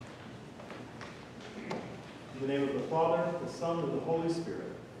In the name of the Father, the Son, and the Holy Spirit.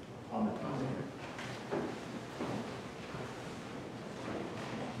 Amen.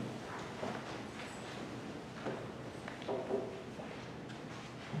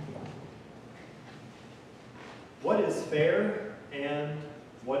 What is fair and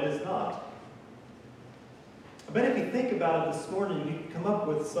what is not? I bet if you think about it this morning, you can come up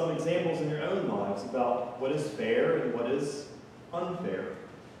with some examples in your own lives about what is fair and what is unfair.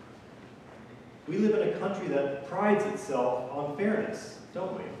 We live in a country that prides itself on fairness,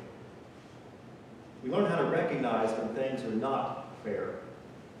 don't we? We learn how to recognize when things are not fair.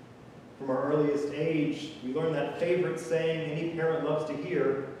 From our earliest age, we learn that favorite saying any parent loves to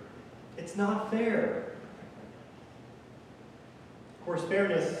hear, "It's not fair." Of course,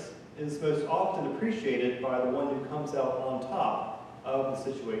 fairness is most often appreciated by the one who comes out on top of the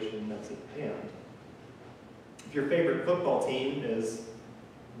situation that's at hand. If your favorite football team is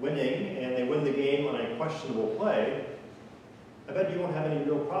winning and they win the game on a questionable play, I bet you won't have any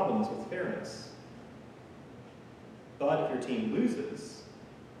real problems with fairness. But if your team loses,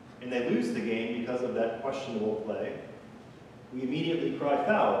 and they lose the game because of that questionable play, we immediately cry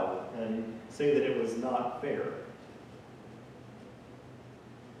foul and say that it was not fair.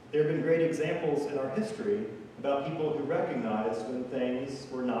 There have been great examples in our history about people who recognized when things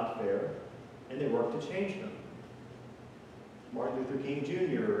were not fair, and they worked to change them. Martin Luther King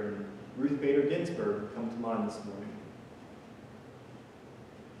Jr. and Ruth Bader Ginsburg come to mind this morning.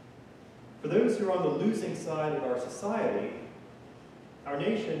 For those who are on the losing side of our society, our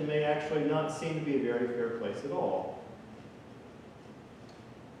nation may actually not seem to be a very fair place at all.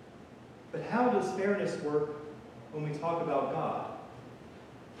 But how does fairness work when we talk about God?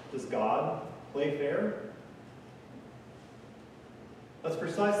 Does God play fair? That's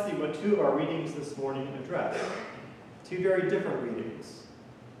precisely what two of our readings this morning address. Two very different readings,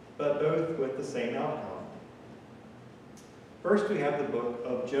 but both with the same outcome. First, we have the book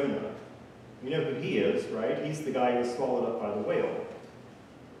of Jonah. You know who he is, right? He's the guy who was swallowed up by the whale.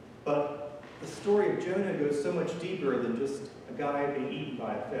 But the story of Jonah goes so much deeper than just a guy being eaten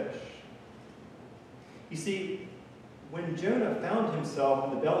by a fish. You see, when Jonah found himself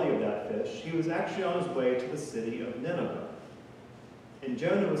in the belly of that fish, he was actually on his way to the city of Nineveh. And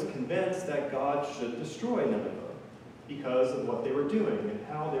Jonah was convinced that God should destroy Nineveh because of what they were doing and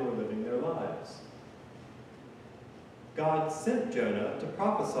how they were living their lives. God sent Jonah to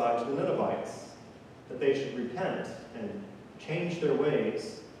prophesy to the Ninevites that they should repent and change their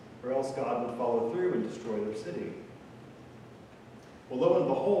ways, or else God would follow through and destroy their city. Well, lo and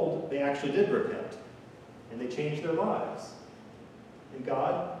behold, they actually did repent, and they changed their lives. And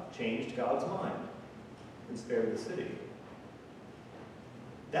God changed God's mind and spared the city.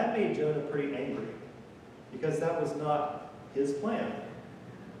 That made Jonah pretty angry, because that was not his plan.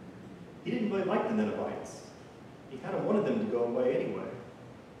 He didn't really like the Ninevites. He kind of wanted them to go away anyway.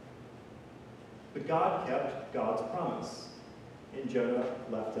 But God kept God's promise, and Jonah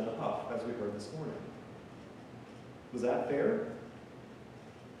left in a huff, as we heard this morning. Was that fair?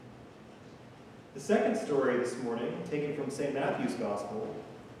 The second story this morning, taken from St. Matthew's Gospel,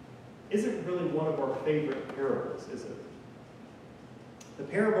 isn't really one of our favorite parables, is it? The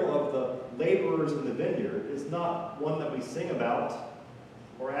parable of the laborers in the vineyard is not one that we sing about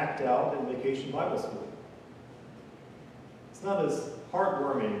or act out in Vacation Bible School. It's not as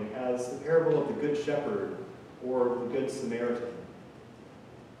heartwarming as the parable of the Good Shepherd or the Good Samaritan.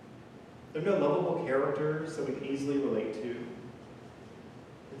 There are no lovable characters that we can easily relate to.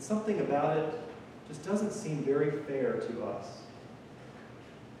 And something about it just doesn't seem very fair to us.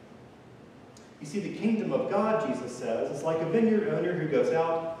 You see, the kingdom of God, Jesus says, is like a vineyard owner who goes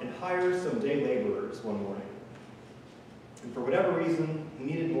out and hires some day laborers one morning. And for whatever reason, he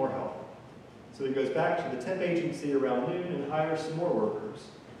needed more help. So he goes back to the temp agency around noon and hires some more workers.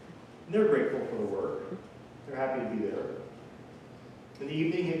 And they're grateful for the work. They're happy to be there. In the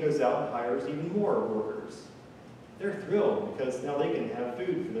evening, he goes out and hires even more workers. They're thrilled because now they can have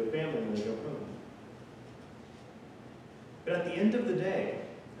food for their family when they go home. But at the end of the day,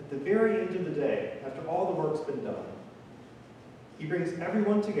 at the very end of the day, after all the work's been done, he brings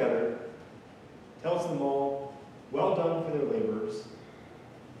everyone together, tells them all, well done for their labors,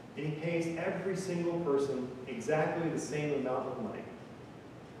 and he pays every single person exactly the same amount of money.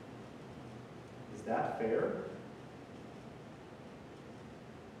 Is that fair?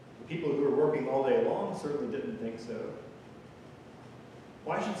 The people who were working all day long certainly didn't think so.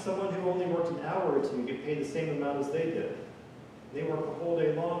 Why should someone who only worked an hour or two get paid the same amount as they did? They worked the whole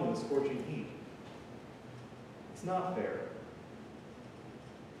day long in the scorching heat. It's not fair.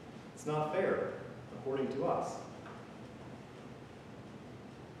 It's not fair, according to us.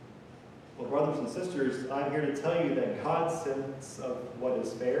 Well, brothers and sisters, I'm here to tell you that God's sense of what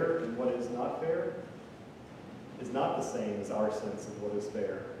is fair and what is not fair is not the same as our sense of what is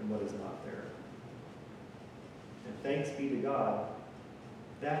fair and what is not fair. And thanks be to God,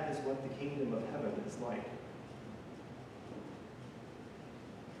 that is what the kingdom of heaven is like.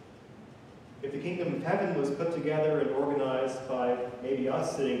 If the kingdom of heaven was put together and organized by maybe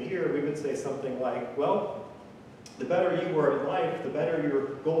us sitting here, we would say something like, well, the better you were at life, the better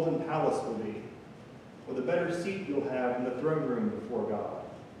your golden palace will be, or the better seat you'll have in the throne room before God.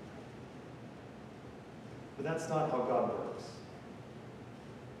 But that's not how God works.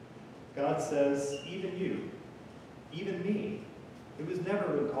 God says, even you, even me, who has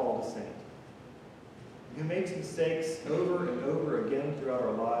never been called a saint, who makes mistakes over and over again throughout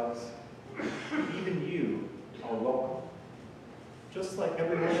our lives, even you are welcome, just like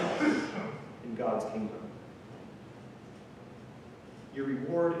everyone else in God's kingdom. Your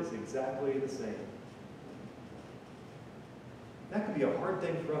reward is exactly the same. That could be a hard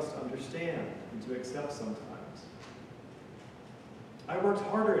thing for us to understand and to accept sometimes. I worked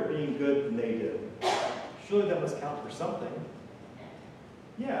harder at being good than they did. Surely that must count for something.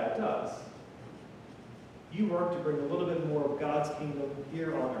 Yeah, it does. You work to bring a little bit more of God's kingdom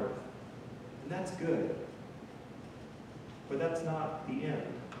here on earth. And that's good. But that's not the end.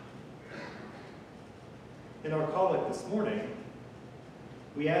 In our collect this morning,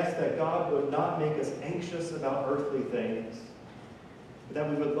 we ask that God would not make us anxious about earthly things, but that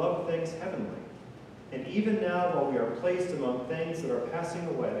we would love things heavenly. And even now, while we are placed among things that are passing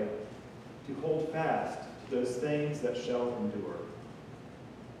away, to hold fast to those things that shall endure.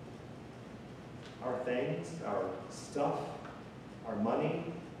 Our things, our stuff, our money,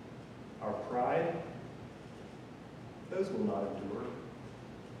 our pride, those will not endure.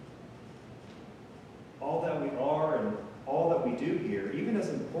 All that we are and all that we do here, even as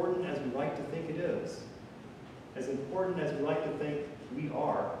important as we like to think it is, as important as we like to think we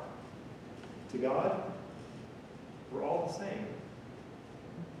are, to God, we're all the same.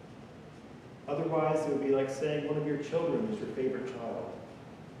 Otherwise, it would be like saying one of your children is your favorite child.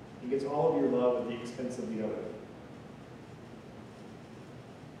 He gets all of your love at the expense of the other.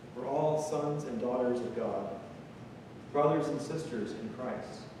 We're all sons and daughters of God, brothers and sisters in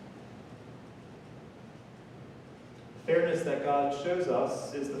Christ. The fairness that God shows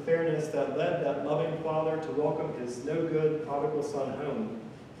us is the fairness that led that loving father to welcome his no-good prodigal son home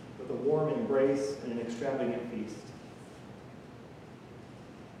with a warm embrace and an extravagant feast.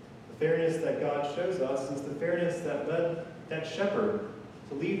 The fairness that God shows us is the fairness that led that shepherd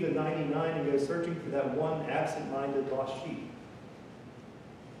to leave the 99 and go searching for that one absent-minded lost sheep.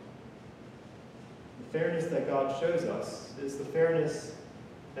 The fairness that God shows us is the fairness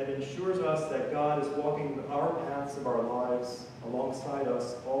that ensures us that God is walking our paths of our lives alongside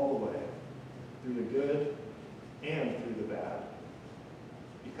us all the way, through the good and through the bad,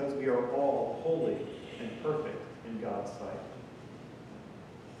 because we are all holy and perfect in God's sight.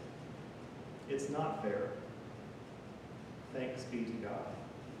 It's not fair. Thanks be to God.